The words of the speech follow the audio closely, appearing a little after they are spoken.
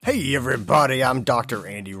Hey everybody, I'm Dr.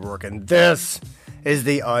 Andy Rourke, and this is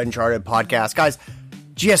the Uncharted Podcast. Guys,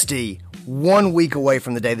 GSD, 1 week away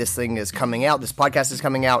from the day this thing is coming out, this podcast is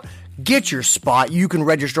coming out. Get your spot. You can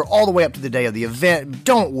register all the way up to the day of the event.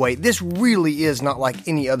 Don't wait. This really is not like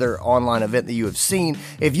any other online event that you have seen.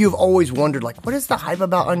 If you've always wondered, like, what is the hype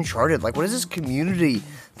about Uncharted? Like, what is this community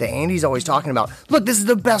that Andy's always talking about? Look, this is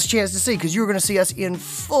the best chance to see, because you're going to see us in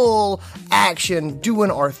full action doing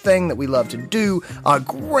our thing that we love to do.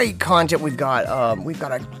 Great content. We've got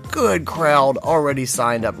a good crowd already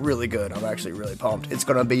signed up. Really good. I'm actually really pumped. It's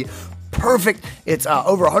going to be perfect. It's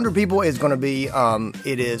over 100 people. It's going to be,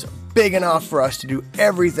 it is big enough for us to do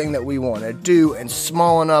everything that we want to do, and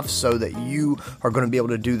small enough so that you are going to be able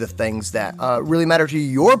to do the things that really matter to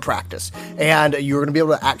your practice, and you're going to be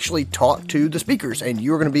able to actually talk to the speakers, and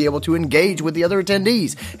you're going to be able to engage with the other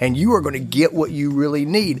attendees, and you are going to get what you really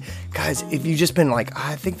need. Guys, if you've just been like,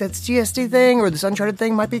 I think that's GSD thing or this Uncharted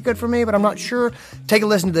thing might be good for me, but I'm not sure, take a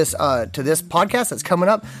listen to this podcast that's coming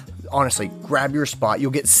up. Honestly, grab your spot.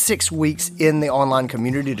 You'll get 6 weeks in the online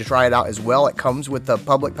community to try it out as well. It comes with the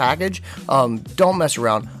public package. Don't mess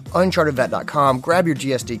around. UnchartedVet.com. Grab your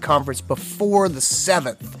GSD conference before the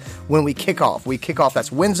 7th when we kick off. We kick off,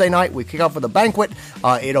 that's Wednesday night. We kick off with a banquet.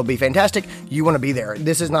 It'll be fantastic. You want to be there.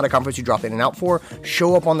 This is not a conference you drop in and out for.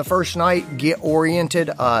 Show up on the first night, get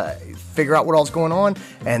oriented, figure out what all's going on,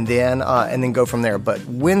 and then go from there. But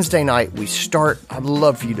Wednesday night, we start. I'd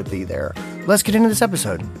love for you to be there. Let's get into this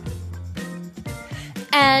episode.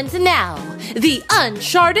 And now, the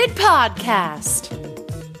Uncharted Podcast.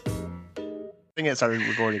 I think it started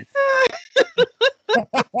recording.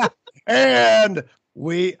 And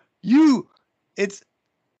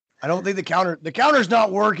I don't think the counter's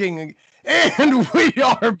not working. And we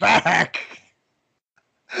are back.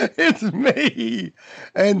 It's me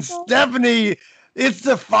and Stephanie. It's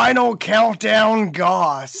the final countdown,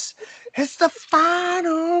 Goss. It's the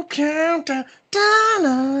final countdown.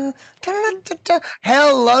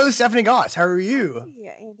 Hello, Stephanie Goss. How are you?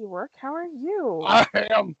 Hey, Andy Rourke. How are you? I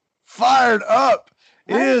am fired up.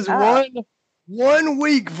 It is one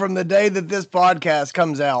week from the day that this podcast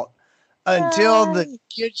comes out until the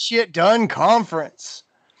Get Shit Done conference.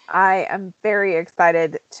 I am very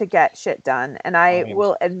excited to get shit done. And I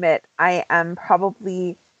will admit, I am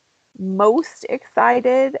probably most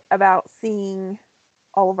excited about seeing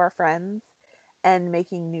all of our friends and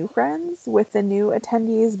making new friends with the new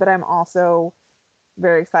attendees. But I'm also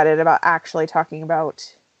very excited about actually talking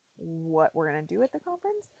about what we're going to do at the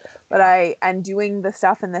conference. But I'm doing the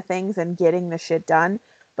stuff and the things and getting the shit done.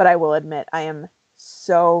 But I will admit, I am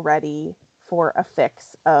so ready for a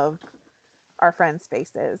fix of our friends'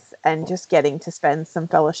 faces and just getting to spend some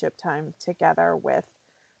fellowship time together with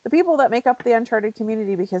the people that make up the Uncharted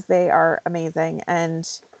community, because they are amazing,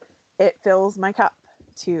 and it fills my cup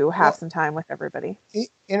to have some time with everybody.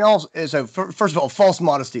 And also, so first of all, false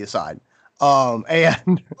modesty aside, and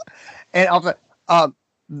also,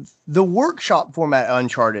 the workshop format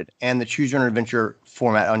Uncharted and the Choose Your Own Adventure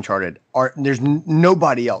format Uncharted there's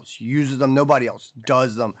nobody else uses them, nobody else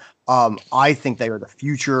does them. I think they are the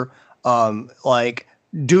future. Like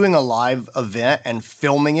doing a live event and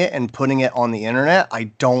filming it and putting it on the internet, I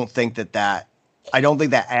don't think that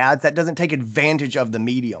adds. That doesn't take advantage of the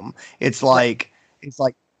medium. It's like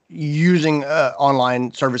using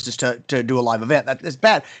online services to do a live event. That is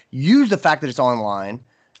bad. Use the fact that it's online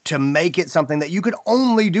to make it something that you could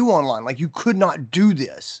only do online. Like, you could not do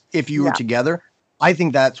this if you were together. I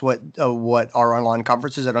think that's what our online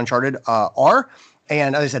conferences at Uncharted are.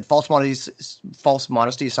 And as I said, false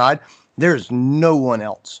modesty aside, there's no one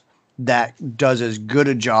else that does as good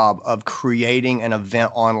a job of creating an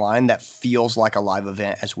event online that feels like a live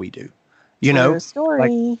event as we do. You know,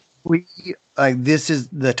 story. This is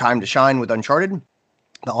the time to shine with Uncharted.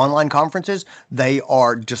 The online conferences, they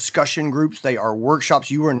are discussion groups. They are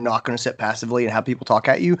workshops. You are not going to sit passively and have people talk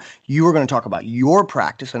at you. You are going to talk about your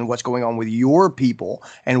practice and what's going on with your people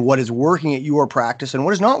and what is working at your practice and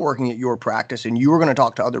what is not working at your practice. And you are going to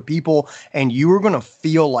talk to other people, and you are going to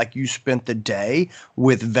feel like you spent the day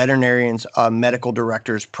with veterinarians, medical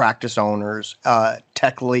directors, practice owners,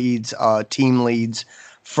 tech leads, team leads,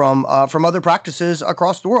 from other practices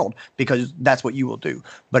across the world, because that's what you will do.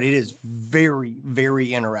 But it is very, very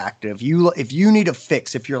interactive. If you need a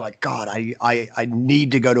fix, if you're like, God, I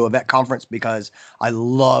need to go to a vet conference because I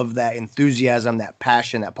love that enthusiasm, that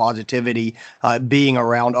passion, that positivity, being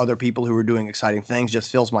around other people who are doing exciting things just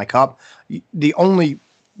fills my cup. The only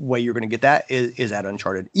way you're going to get that is at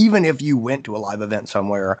Uncharted. Even if you went to a live event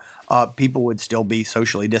somewhere, people would still be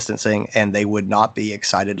socially distancing, and they would not be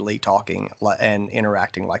excitedly talking and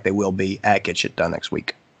interacting like they will be at Get Shit Done next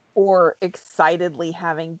week. or excitedly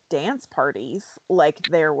having dance parties like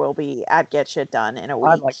there will be at Get Shit Done in a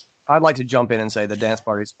week. I'd like to jump in and say the dance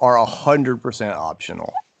parties are 100%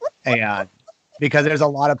 optional, and because there's a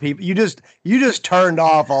lot of people, you just turned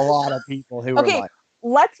off a lot of people who were like,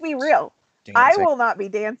 let's be real. Dancing. I will not be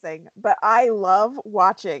dancing, but I love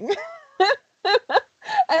watching.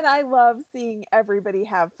 And I love seeing everybody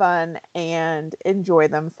have fun and enjoy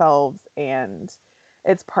themselves, and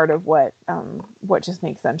it's part of what just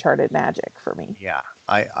makes Uncharted magic for me. Yeah,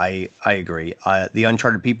 I agree. The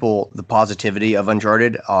Uncharted people, the positivity of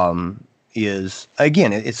Uncharted is,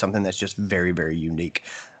 again, it's something that's just very, very unique.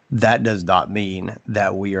 That does not mean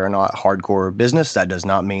that we are not hardcore business. That does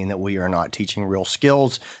not mean that we are not teaching real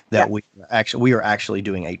skills. That we are actually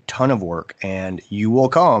doing a ton of work, and you will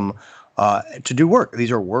come to do work.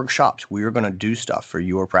 These are workshops. We are going to do stuff for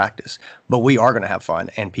your practice, but we are going to have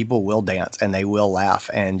fun, and people will dance and they will laugh,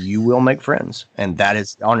 and you will make friends. And that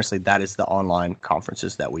is, honestly, that is the online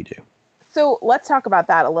conferences that we do. So let's talk about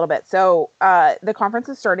that a little bit. So the conference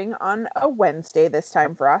is starting on a Wednesday this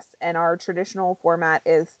time for us, and our traditional format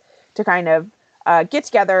is to kind of get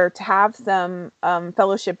together to have some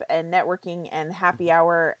fellowship and networking and happy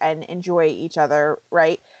hour and enjoy each other,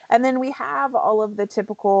 right? And then we have all of the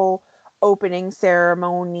typical opening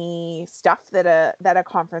ceremony stuff that a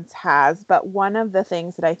conference has. But one of the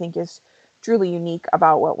things that I think is truly unique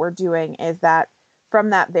about what we're doing is that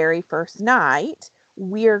from that very first night,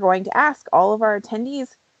 we are going to ask all of our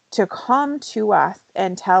attendees to come to us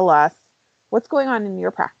and tell us what's going on in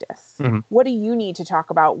your practice. Mm-hmm. What do you need to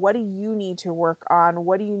talk about? What do you need to work on?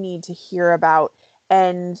 What do you need to hear about?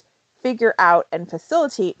 And figure out and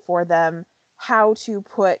facilitate for them how to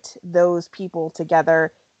put those people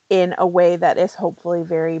together in a way that is hopefully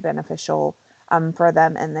very beneficial for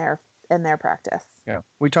them and their practice. Yeah,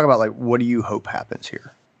 we talk about like, what do you hope happens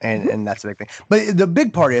here? And that's the big thing. But the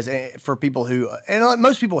big part is for people who, and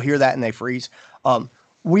most people hear that and they freeze.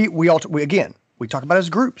 We talk about it as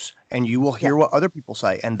groups, and you will hear what other people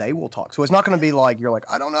say, and they will talk. So it's not going to be like, you're like,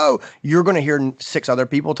 I don't know. You're going to hear 6 other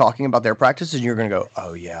people talking about their practices, and you're going to go,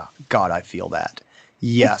 oh yeah, God, I feel that.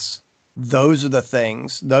 Yes. Those are the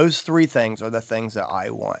things. Those 3 things are the things that I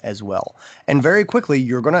want as well. And very quickly,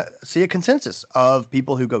 you're going to see a consensus of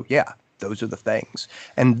people who go, yeah, those are the things.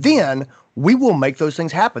 And then we will make those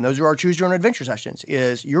things happen. Those are our choose your own adventure sessions.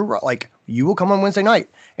 You will come on Wednesday night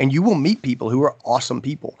and you will meet people who are awesome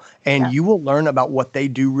people, and you will learn about what they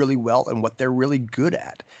do really well and what they're really good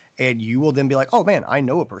at. And you will then be like, oh man, I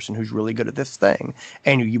know a person who's really good at this thing.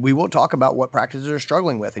 And we will talk about what practices they're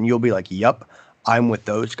struggling with. And you'll be like, yep, I'm with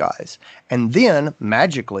those guys. And then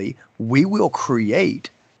magically we will create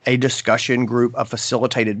a discussion group, a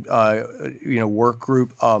facilitated, work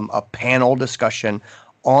group, a panel discussion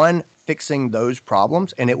on fixing those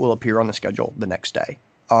problems, and it will appear on the schedule the next day.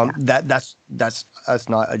 That's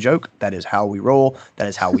not a joke. That is how we roll. That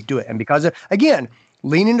is how we do it. And because again,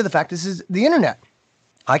 lean into the fact this is the internet.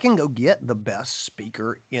 I can go get the best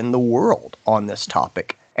speaker in the world on this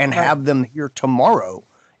topic and have them here tomorrow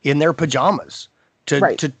in their pajamas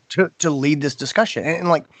to lead this discussion. And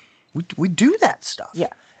like we do that stuff. Yeah.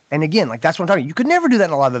 And again, like that's what I'm talking about. You could never do that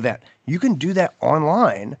in a live event. You can do that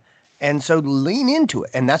online. And so lean into it.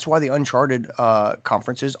 And that's why the Uncharted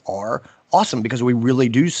conferences are awesome, because we really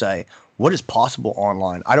do say, what is possible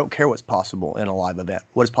online? I don't care what's possible in a live event.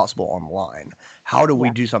 What is possible online? How do we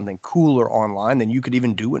do something cooler online than you could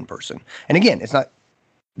even do in person? And again, it's not,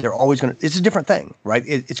 they're always going to, it's a different thing, right?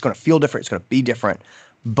 It's going to feel different. It's going to be different.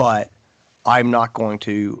 But I'm not going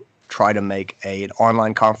to try to make an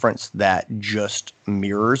online conference that just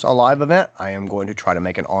mirrors a live event. I am going to try to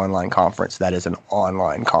make an online conference that is an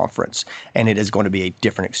online conference, and it is going to be a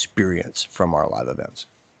different experience from our live events.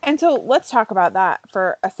 And so let's talk about that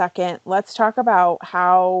for a second. Let's talk about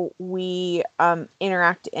how we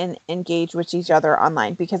interact and engage with each other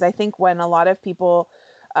online, because I think when a lot of people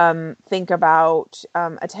think about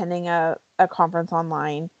attending a conference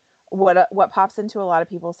online, what pops into a lot of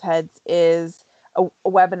people's heads is a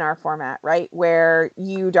webinar format, right? Where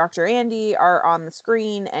you, Dr. Andy, are on the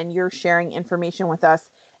screen and you're sharing information with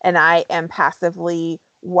us, and I am passively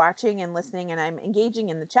watching and listening, and I'm engaging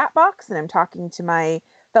in the chat box and I'm talking to my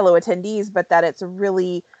fellow attendees, but that it's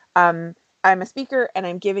really, I'm a speaker and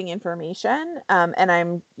I'm giving information, and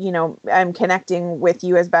I'm connecting with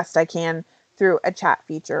you as best I can through a chat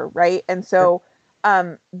feature, right? And so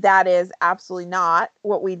that is absolutely not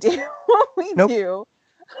what we do. Do.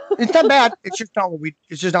 It's not bad. It's just not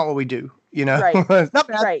what we do. You know, right. It's not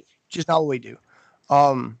bad. Right. It's just not what we do.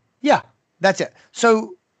 Yeah, that's it.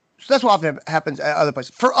 So that's what often happens at other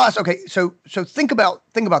places. For us, okay, so think about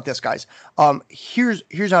this, guys.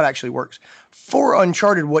 Here's how it actually works. For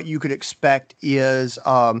Uncharted, what you could expect is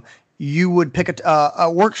you would pick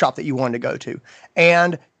a workshop that you wanted to go to,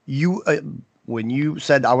 and you when you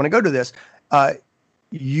said I want to go to this,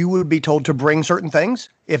 you would be told to bring certain things.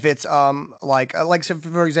 If it's like so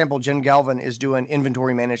for example, Jen Galvin is doing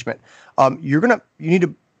inventory management. You need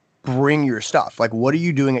to bring your stuff. Like, what are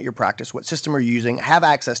you doing at your practice? What system are you using? Have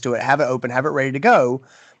access to it, have it open, have it ready to go,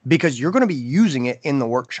 because you're going to be using it in the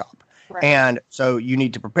workshop. Right. And so you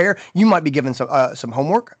need to prepare. You might be given some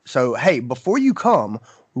homework. So, hey, before you come,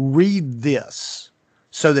 read this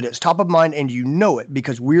so that it's top of mind and you know it,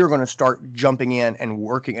 because we're going to start jumping in and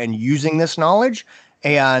working and using this knowledge.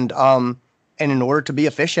 And in order to be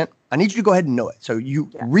efficient, I need you to go ahead and know it. So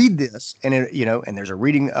you read this, and and there's a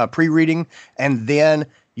reading, pre-reading, and then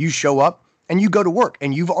you show up and you go to work,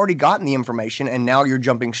 and you've already gotten the information, and now you're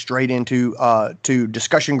jumping straight into to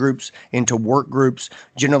discussion groups, into work groups.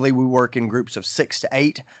 Generally, we work in groups of 6 to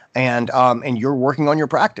 8, and you're working on your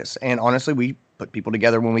practice. And honestly, we put people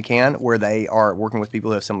together when we can, where they are working with people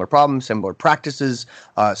who have similar problems, similar practices,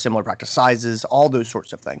 similar practice sizes, all those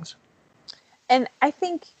sorts of things. And I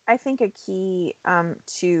think a key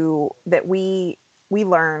to that we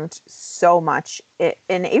learned so much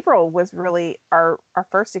in April was really our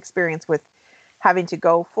first experience with having to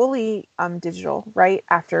go fully digital, right?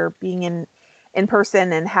 After being in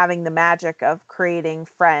person and having the magic of creating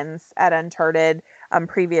friends at Uncharted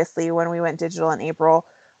previously, when we went digital in April,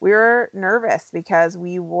 we were nervous because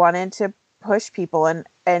we wanted to push people,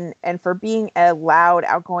 and for being a loud,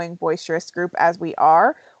 outgoing, boisterous group as we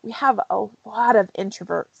are, we have a lot of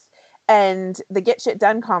introverts. And the Get Shit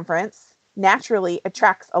Done conference naturally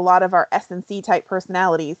attracts a lot of our S&C type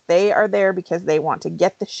personalities. They are there because they want to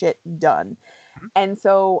get the shit done. Mm-hmm. And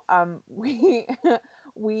so we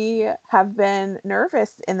have been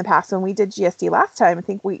nervous in the past. When we did GSD last time, I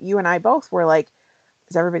think you and I both were like,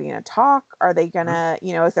 is everybody going to talk? Are they going to,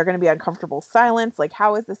 is there going to be uncomfortable silence? Like,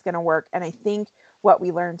 how is this going to work? And I think what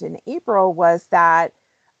we learned in April was that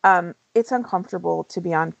it's uncomfortable to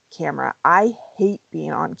be on camera. I hate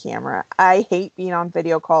being on camera. I hate being on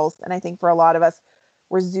video calls. And I think for a lot of us,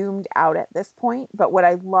 we're zoomed out at this point. But what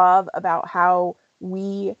I love about how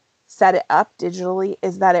we set it up digitally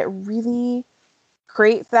is that it really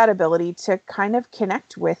creates that ability to kind of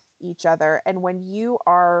connect with each other. And when you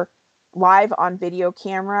are live on video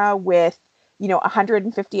camera with,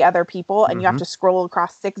 150 other people, and you have to scroll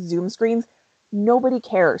across 6 Zoom screens, nobody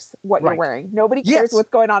cares what you're wearing. Nobody cares what's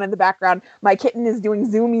going on in the background. My kitten is doing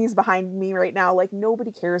zoomies behind me right now. Like,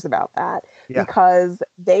 nobody cares about that because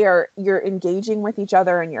you're engaging with each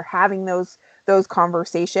other and you're having those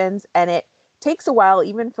conversations. And it takes a while,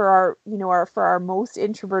 even for our most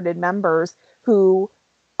introverted members who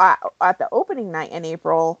at the opening night in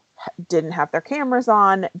April didn't have their cameras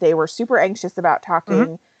on. They were super anxious about talking.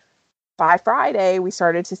 Mm-hmm. By Friday, we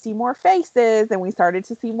started to see more faces, and we started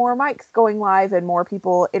to see more mics going live and more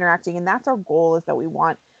people interacting. And that's our goal, is that we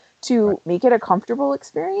want to make it a comfortable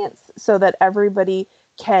experience so that everybody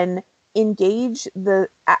can engage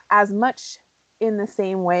as much in the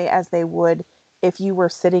same way as they would if you were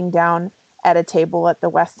sitting down at a table at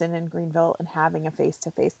the Westin in Greenville and having a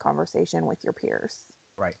face-to-face conversation with your peers.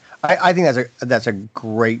 Right. I think that's a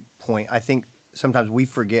great point. I think sometimes we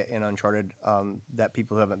forget in Uncharted that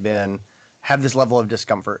people who haven't been have this level of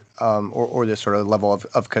discomfort or this sort of level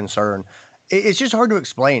of concern. It's just hard to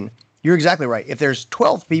explain. You're exactly right. If there's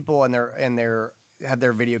 12 people and they're have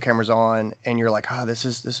their video cameras on, and you're like, this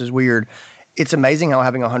is weird. It's amazing how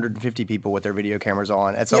having 150 people with their video cameras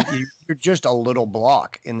on, you're just a little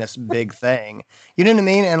block in this big thing. You know what I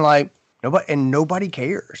mean? And like nobody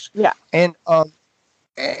cares. Yeah. And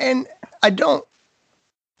I don't.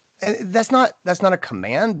 And that's not a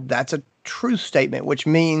command. That's a truth statement, which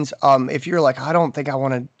means if you're like, I don't think I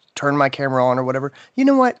want to turn my camera on or whatever, you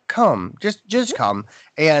know what? Come, just come.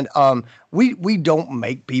 And we don't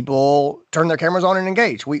make people turn their cameras on and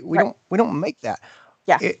engage. We don't make that.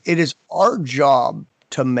 Yeah. It is our job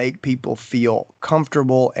to make people feel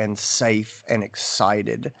comfortable and safe and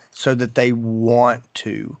excited so that they want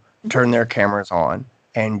to turn their cameras on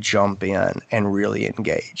and jump in and really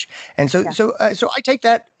engage. And so I take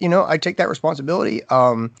that, I take that responsibility,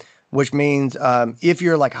 which means if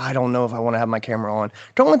you're like, I don't know if I want to have my camera on,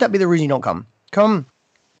 don't let that be the reason you don't come. Come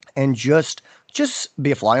and just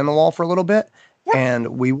be a fly on the wall for a little bit. Yeah.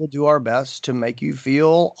 And we will do our best to make you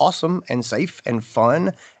feel awesome and safe and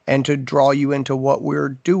fun and to draw you into what we're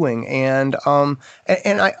doing. And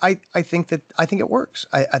I think it works.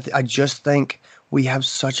 I just think we have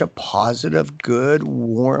such a positive, good,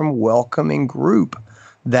 warm, welcoming group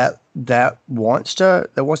that wants to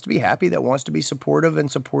be happy, that wants to be supportive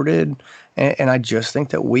and supported. And I just think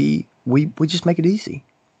that we just make it easy.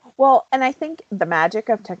 Well, and I think the magic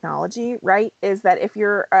of technology, right, is that if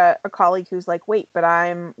you're a colleague who's like, wait, but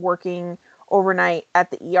I'm working overnight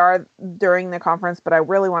at the ER during the conference, but I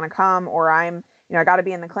really want to come, or I'm, I got to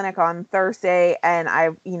be in the clinic on Thursday and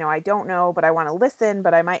I don't know, but I want to listen,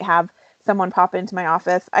 but I might have someone pop into my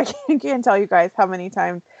office. I can't tell you guys how many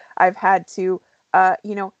times I've had to,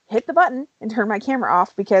 hit the button and turn my camera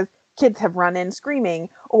off because kids have run in screaming,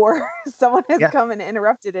 or someone has come and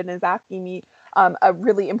interrupted and is asking me a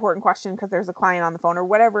really important question because there's a client on the phone or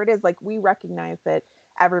whatever it is. Like, we recognize that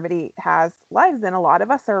everybody has lives, and a lot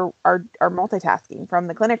of us are multitasking from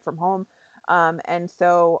the clinic, from home. And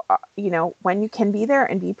so, when you can be there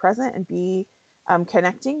and be present and be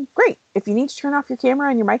connecting, great. If you need to turn off your camera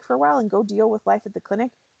and your mic for a while and go deal with life at the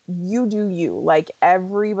clinic, you do you. Like,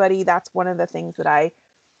 everybody, that's one of the things that I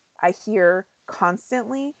hear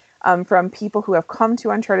constantly from people who have come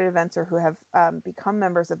to Uncharted events or who have become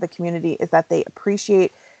members of the community, is that they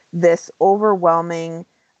appreciate this overwhelming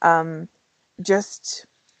just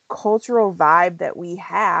cultural vibe that we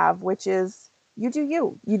have, which is you do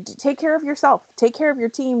you. You take care of yourself, take care of your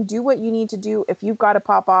team, do what you need to do. If you've got to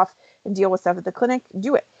pop off and deal with stuff at the clinic,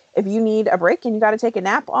 do it. If you need a break and you got to take a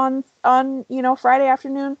nap on Friday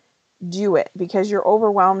afternoon, do it, because you're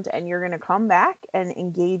overwhelmed and you're going to come back and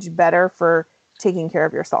engage better for taking care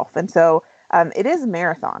of yourself. And so it is a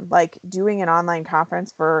marathon, like doing an online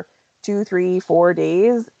conference for 2, 3, 4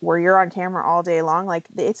 days where you're on camera all day long. Like,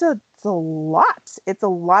 it's a lot. It's a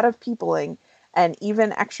lot of peopling, and even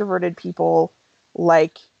extroverted people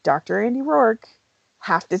like Dr. Andy Rourke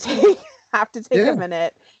have to take a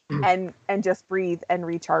minute and just breathe and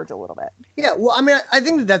recharge a little bit. Yeah. Well, I mean, I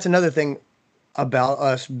think that's another thing about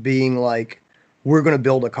us being like, we're going to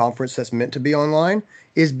build a conference that's meant to be online,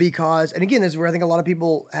 is because, and again, this is where I think a lot of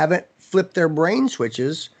people haven't flipped their brain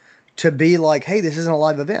switches to be like, hey, this isn't a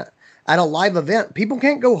live event. At a live event, people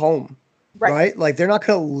can't go home, right? Like, they're not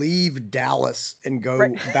going to leave Dallas and go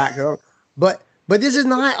back home. But this is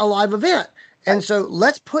not a live event. And so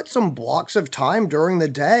let's put some blocks of time during the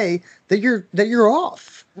day that you're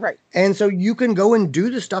off. Right. And so you can go and do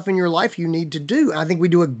the stuff in your life you need to do. And I think we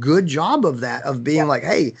do a good job of that, of being like,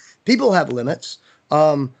 hey, people have limits.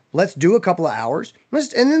 Let's do a couple of hours,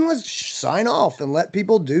 and then let's sign off and let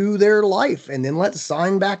people do their life, and then let's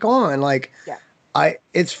sign back on. Like,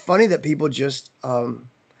 it's funny that people just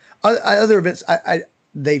other events,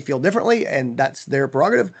 they feel differently, and that's their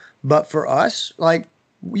prerogative. But for us, like,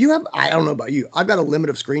 I don't know about you, I've got a limit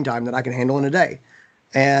of screen time that I can handle in a day.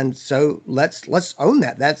 And so let's own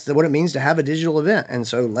that. That's what it means to have a digital event. And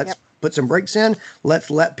so let's put some breaks in. Let's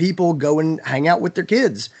let people go and hang out with their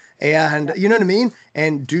kids. And you know what I mean?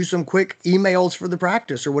 And do some quick emails for the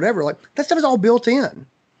practice or whatever. Like, that stuff is all built in.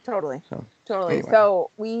 Totally. Anyway.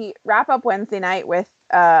 So we wrap up Wednesday night with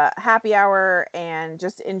happy hour and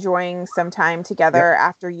just enjoying some time together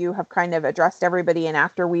after you have kind of addressed everybody, and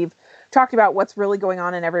after we've talked about what's really going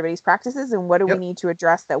on in everybody's practices and what do we need to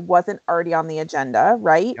address that wasn't already on the agenda,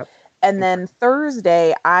 right? And then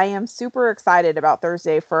Thursday, I am super excited about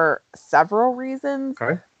Thursday for several reasons.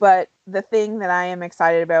 Okay. But the thing that I am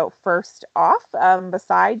excited about first off,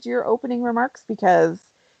 besides your opening remarks, because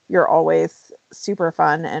you're always super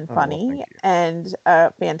fun and funny and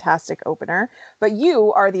a fantastic opener, but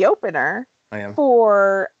you are the opener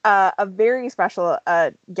for a very special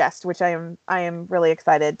guest, which I am really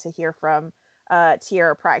excited to hear from.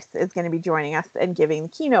 Tiara Price is going to be joining us and giving the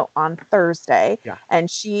keynote on Thursday. Yeah.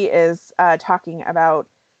 And she is talking about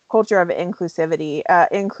culture of inclusivity.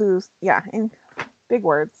 Big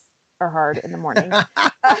words are hard in the morning.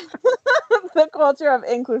 The culture of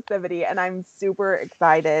inclusivity. And I'm super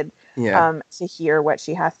excited to hear what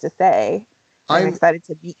she has to say. I'm excited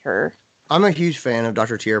to meet her. I'm a huge fan of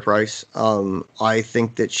Dr. Tiara Price. I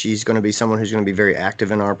think that she's going to be someone who's going to be very active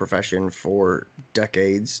in our profession for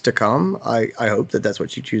decades to come. I hope that that's what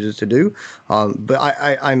she chooses to do. But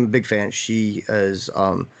I'm a big fan. She's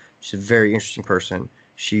a very interesting person.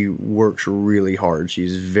 She works really hard.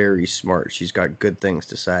 She's very smart. She's got good things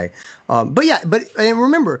to say. And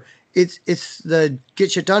remember, it's the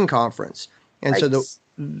Get Shit Done conference. And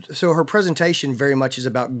so her presentation very much is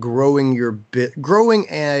about growing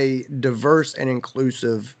a diverse and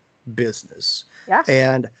inclusive business. Yeah.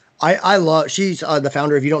 And I love, she's the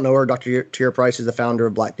founder, if you don't know her, Dr. Tiara Price is the founder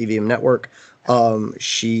of Black DVM Network.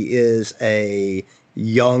 She is a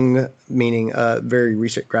young, meaning very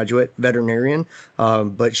recent graduate veterinarian.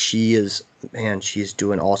 But she's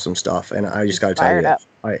doing awesome stuff. And I just got to tell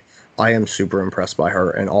you, I am super impressed by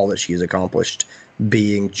her and all that she's accomplished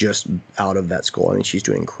being just out of vet school. I mean, she's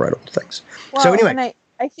doing incredible things. Well, So anyway. and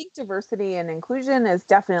I think diversity and inclusion is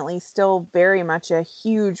definitely still very much a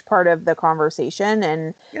huge part of the conversation.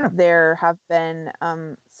 And there have been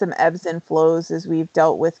some ebbs and flows as we've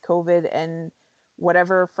dealt with COVID and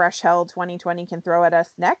whatever fresh hell 2020 can throw at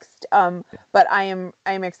us next. But I'm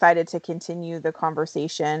excited to continue the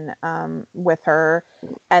conversation with her.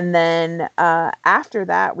 And then after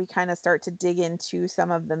that, we kind of start to dig into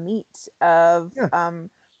some of the meat of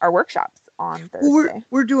our workshops on Thursday. Well,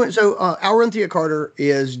 we're doing so. Arinthia Carter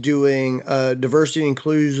is doing diversity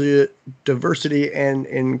and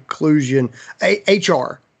inclusion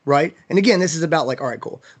HR, right? And again, this is about like, all right,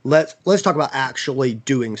 cool. Let's talk about actually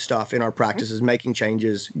doing stuff in our practices, making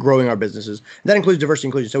changes, growing our businesses. That includes diversity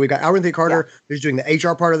and inclusion. So we got Arinthia Carter who's doing the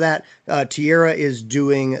HR part of that. Tiara is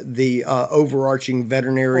doing the overarching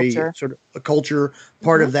veterinary sort of culture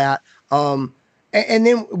part of that. And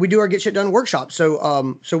then we do our Get Shit Done workshop.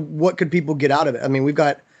 So what could people get out of it? I mean, we've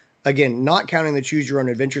got, again, not counting the choose your own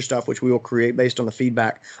adventure stuff, which we will create based on the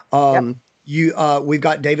feedback. We've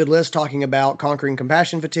got David List talking about conquering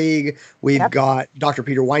compassion fatigue. We've got Dr.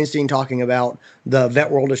 Peter Weinstein talking about the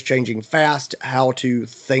vet world is changing fast, how to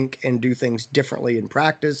think and do things differently in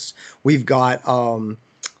practice. We've got,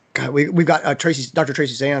 we've got Dr.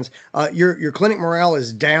 Tracy Sands. Your clinic morale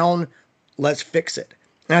is down. Let's fix it.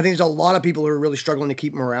 And I think there's a lot of people who are really struggling to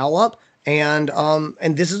keep morale up. And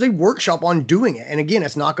this is a workshop on doing it. And again,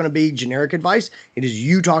 it's not going to be generic advice. It is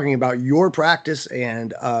you talking about your practice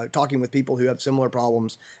and talking with people who have similar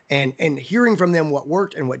problems and hearing from them what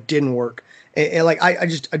worked and what didn't work. And I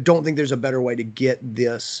don't think there's a better way to get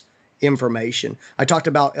this information. I talked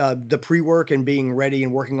about the pre-work and being ready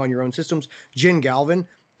and working on your own systems. Jen Galvin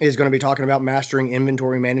is going to be talking about mastering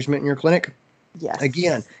inventory management in your clinic. Yes.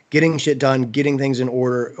 Again, getting shit done, getting things in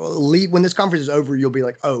order. When this conference is over, you'll be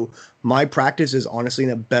like, oh, my practice is honestly in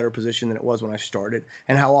a better position than it was when I started.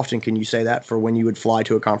 And how often can you say that for when you would fly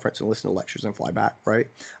to a conference and listen to lectures and fly back, right?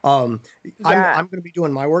 I'm going to be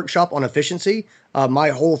doing my workshop on efficiency.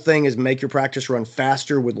 My whole thing is make your practice run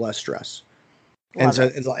faster with less stress. And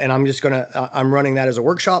I'm just going to, I'm running that as a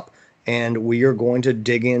workshop. And we are going to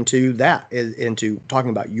dig into that, into talking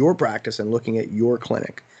about your practice and looking at your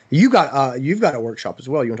clinic. You've got a workshop as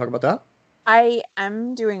well. You want to talk about that? I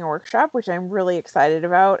am doing a workshop, which I'm really excited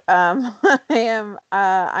about. I am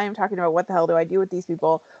talking about what the hell do I do with these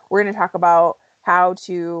people. We're going to talk about how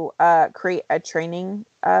to create a training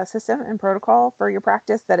system and protocol for your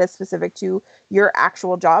practice that is specific to your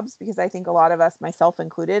actual jobs, because I think a lot of us, myself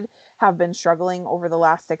included, have been struggling over the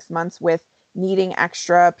last 6 months with needing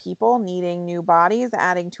extra people, needing new bodies,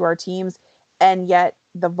 adding to our teams, and yet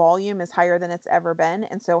the volume is higher than it's ever been.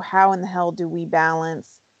 And so how in the hell do we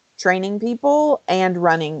balance training people and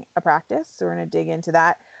running a practice? So we're going to dig into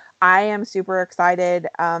that. I am super excited.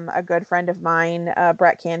 A good friend of mine,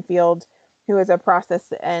 Brett Canfield, who is a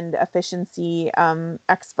process and efficiency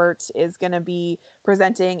expert, is going to be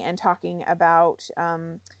presenting and talking about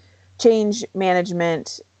change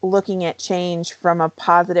management, looking at change from a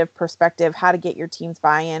positive perspective, how to get your team's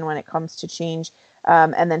buy-in when it comes to change,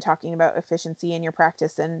 and then talking about efficiency in your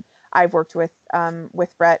practice. And I've worked with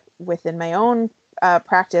Brett within my own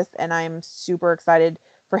practice, and I'm super excited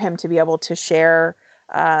for him to be able to share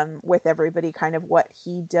with everybody kind of what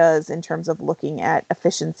he does in terms of looking at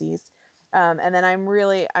efficiencies. And then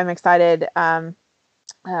I'm excited.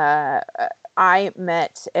 I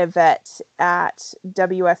met a vet at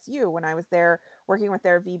WSU when I was there working with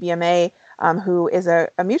their VBMA, who is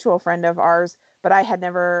a mutual friend of ours, but I had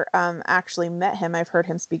never actually met him. I've heard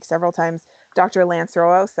him speak several times, Dr. Lance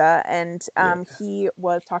Rosa, and he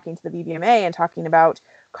was talking to the VBMA and talking about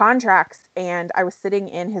contracts. And I was sitting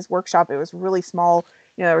in his workshop. It was really small.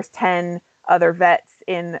 There was 10 other vets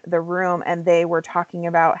in the room, and they were talking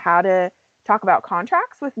about how to talk about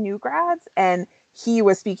contracts with new grads. And he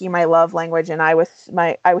was speaking my love language, and I was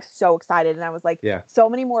so excited. And I was like, so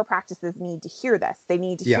many more practices need to hear this. They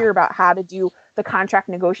need to hear about how to do the contract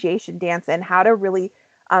negotiation dance and how to really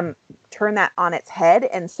turn that on its head.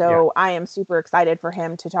 And so I am super excited for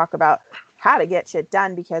him to talk about how to get shit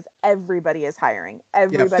done, because everybody is hiring.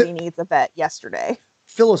 Everybody needs a vet yesterday.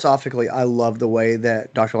 Philosophically, I love the way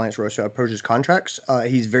that Dr. Lance Rosa approaches contracts.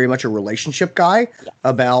 He's very much a relationship guy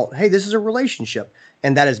about, hey, this is a relationship.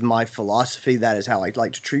 And that is my philosophy. That is how I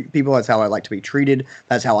like to treat people. That's how I like to be treated.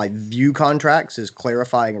 That's how I view contracts, is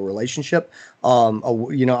clarifying a relationship. I'm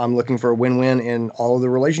looking for a win-win in all of the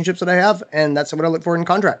relationships that I have. And that's what I look for in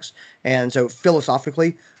contracts. And so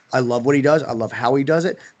philosophically, I love what he does. I love how he does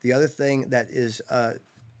it. The other thing that is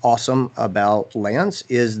awesome about Lance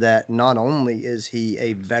is that not only is he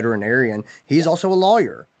a veterinarian, he's also a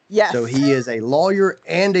lawyer. Yes. So he is a lawyer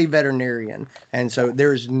and a veterinarian. And so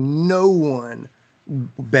there's no one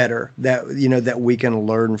better that we can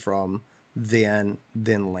learn from than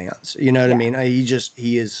Lance. You know what I mean?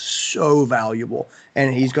 He is so valuable,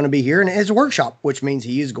 and he's going to be here in his workshop, which means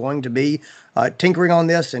he is going to be tinkering on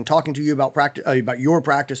this and talking to you about about your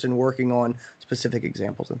practice and working on specific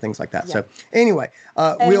examples and things like that. Yeah. So anyway,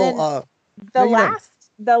 the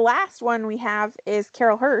last one we have is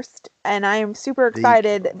Carol Hurst, and I am super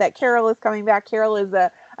excited that Carol is coming back. Carol is a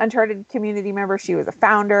Uncharted community member. She was a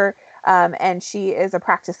founder. And she is a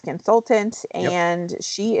practice consultant, and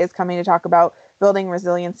she is coming to talk about building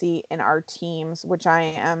resiliency in our teams, which I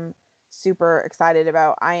am super excited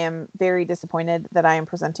about. I am very disappointed that I am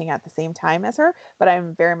presenting at the same time as her, but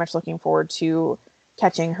I'm very much looking forward to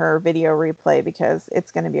catching her video replay because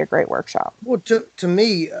it's going to be a great workshop. Well, to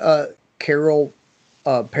me, Carol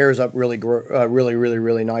pairs up really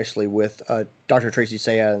nicely with Dr. Tracy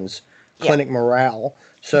Sands' clinic morale.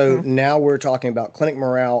 So now we're talking about clinic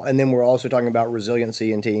morale, and then we're also talking about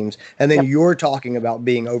resiliency in teams. And then you're talking about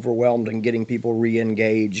being overwhelmed and getting people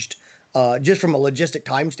re-engaged, just from a logistic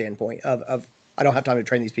time standpoint of I don't have time to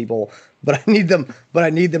train these people, but I need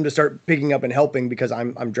them to start picking up and helping because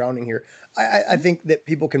I'm drowning here. I think that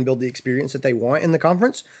people can build the experience that they want in the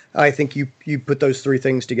conference. I think you put those three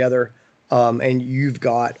things together, and you've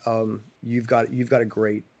got a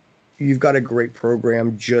great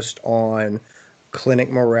program just on clinic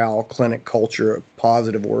morale, clinic culture,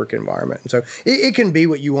 positive work environment. And so it can be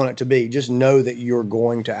what you want it to be. Just know that you're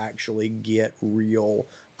going to actually get real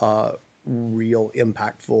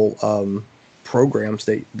impactful programs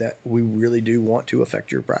that we really do want to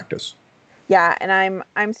affect your practice. Yeah, and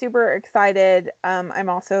I'm super excited. I'm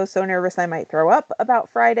also so nervous I might throw up about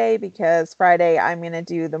Friday because Friday I'm going to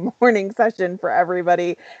do the morning session for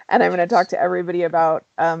everybody, and I'm going to talk to everybody about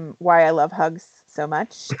why I love hugs so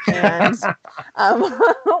much. And a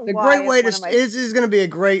great way to this is going to be a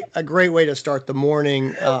great way to start the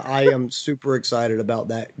morning. I am super excited about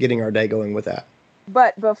that, getting our day going with that.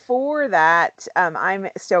 But before that, I'm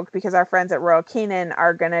stoked because our friends at Royal Canin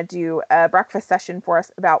are going to do a breakfast session for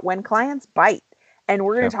us about when clients bite. And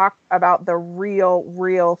we're going to talk about the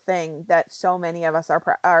real thing that so many of us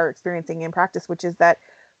are experiencing in practice, which is that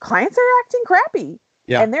clients are acting crappy.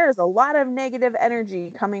 Yeah. And there is a lot of negative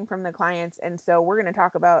energy coming from the clients. And so we're going to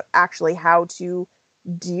talk about actually how to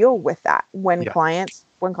deal with that when clients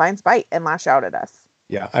bite and lash out at us.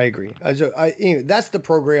 Yeah, I agree. So that's the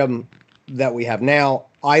program that we have now.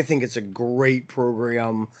 I think it's a great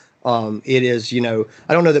program. It is,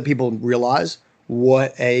 I don't know that people realize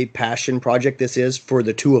what a passion project this is for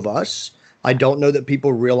the two of us. I don't know that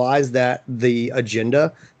people realize that the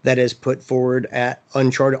agenda that is put forward at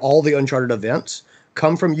Uncharted, all the Uncharted events,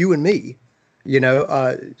 come from you and me.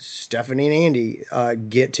 Stephanie and Andy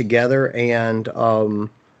get together and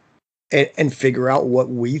figure out what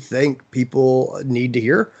we think people need to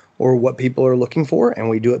hear or what people are looking for. And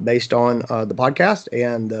we do it based on the podcast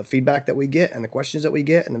and the feedback that we get and the questions that we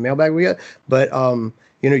get and the mailbag we get. But,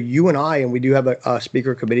 you and I, and we do have a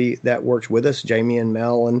speaker committee that works with us, Jamie and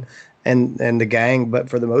Mel and the gang. But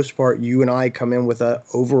for the most part, you and I come in with an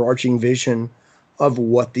overarching vision of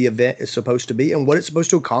what the event is supposed to be and what it's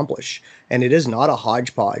supposed to accomplish. And it is not a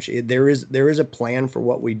hodgepodge. There is a plan for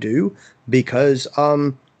what we do because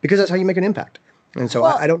that's how you make an impact. And so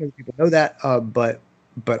I don't know if people know that, but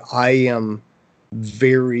I am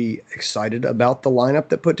very excited about the lineup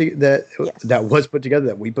that was put together,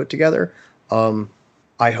 that we put together.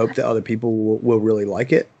 I hope that other people will really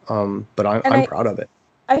like it. But I'm proud of it.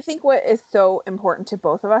 I think what is so important to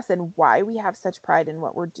both of us and why we have such pride in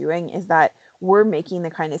what we're doing is that we're making the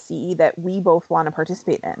kind of CE that we both want to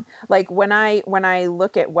participate in. Like when I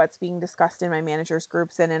look at what's being discussed in my managers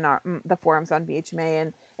groups and in the forums on BHMA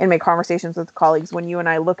and in my conversations with colleagues, when you and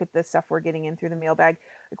I look at the stuff we're getting in through the mailbag,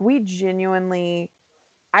 like we genuinely,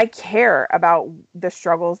 I care about the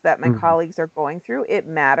struggles that my colleagues are going through. It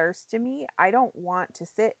matters to me. I don't want to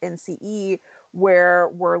sit in CE where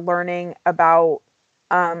we're learning about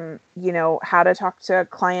how to talk to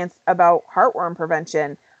clients about heartworm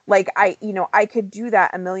prevention. Like I could do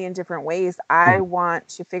that a million different ways. I want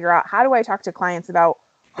to figure out, how do I talk to clients about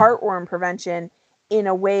heartworm prevention in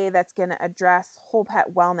a way that's going to address whole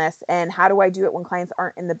pet wellness, and how do I do it when clients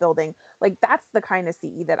aren't in the building? Like that's the kind of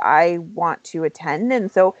CE that I want to attend.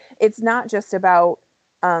 And so it's not just about,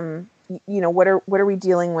 what are we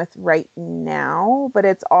dealing with right now, but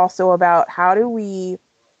it's also about how do we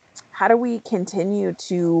continue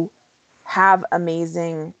to have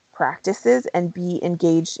amazing practices and be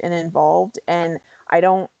engaged and involved. And I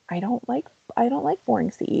don't like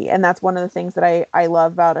boring CE. And that's one of the things that I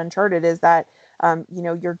love about Uncharted is that,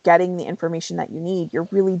 you're getting the information that you need. You're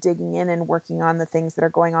really digging in and working on the things that are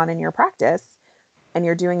going on in your practice. And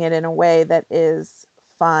you're doing it in a way that is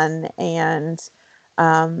fun. And,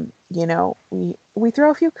 we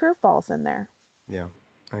throw a few curveballs in there. Yeah,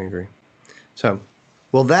 I agree. So,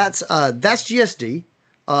 well, that's GSD.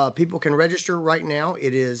 People can register right now.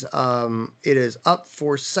 It is up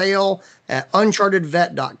for sale at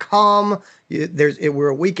unchartedvet.com. We're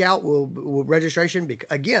a week out. We'll registration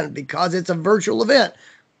because it's a virtual event.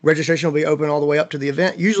 Registration will be open all the way up to the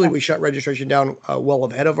event. Usually we shut registration down well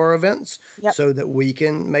ahead of our events so that we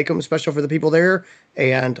can make them special for the people there.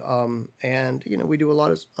 And we do a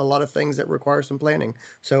lot of things that require some planning.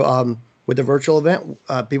 So with the virtual event,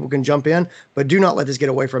 people can jump in, but do not let this get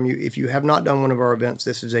away from you. If you have not done one of our events,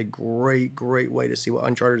 this is a great, great way to see what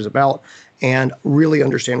Uncharted is about and really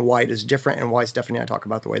understand why it is different and why Stephanie and I talk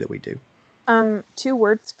about the way that we do. 2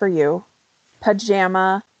 words for you: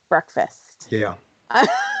 pajama breakfast. Yeah.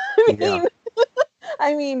 I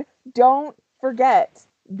mean, don't forget,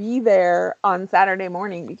 be there on Saturday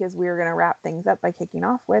morning because we're going to wrap things up by kicking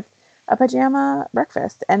off with a pajama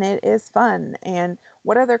breakfast, and it is fun. And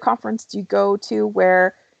what other conference do you go to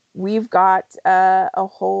where we've got a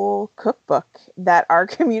whole cookbook that our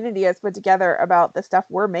community has put together about the stuff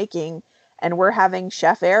we're making, and we're having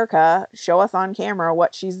Chef Erica show us on camera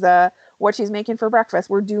what she's making for breakfast.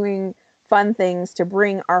 We're doing fun things to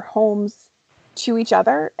bring our homes to each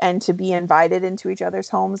other and to be invited into each other's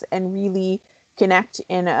homes and really connect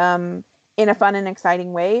in a fun and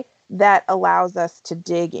exciting way that allows us to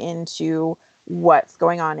dig into what's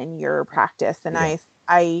going on in your practice. And I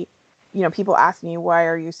people ask me, why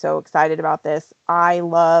are you so excited about this? I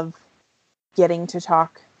love getting to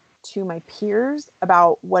talk to my peers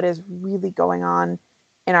about what is really going on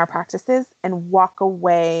in our practices and walk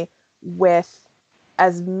away with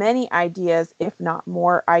as many ideas, if not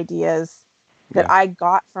more ideas, that I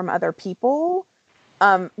got from other people,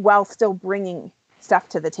 while still bringing stuff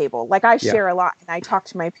to the table. Like I share a lot and I talk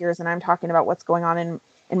to my peers and I'm talking about what's going on in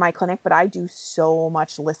my clinic, but I do so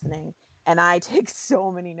much listening and I take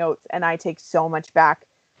so many notes and I take so much back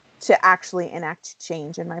to actually enact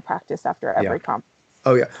change in my practice after every conference.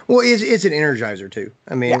 Oh yeah. Well, it's an energizer too.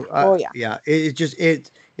 I mean,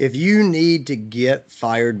 if you need to get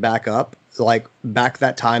fired back up, like back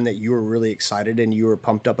that time that you were really excited and you were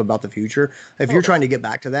pumped up about the future, if you're trying to get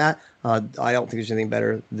back to that, I don't think there's anything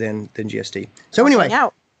better than GSD. So anyway,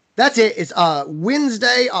 that's it. It's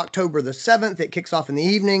Wednesday, October the 7th. It kicks off in the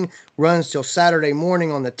evening, runs till Saturday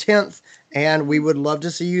morning on the 10th. And we would love to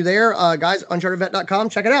see you there. Guys, unchartedvet.com.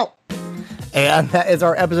 Check it out. And that is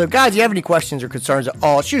our episode. Guys, if you have any questions or concerns at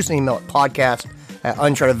all, shoot us an email at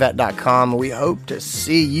podcast@unchartedvet.com. We hope to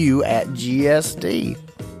see you at GSD.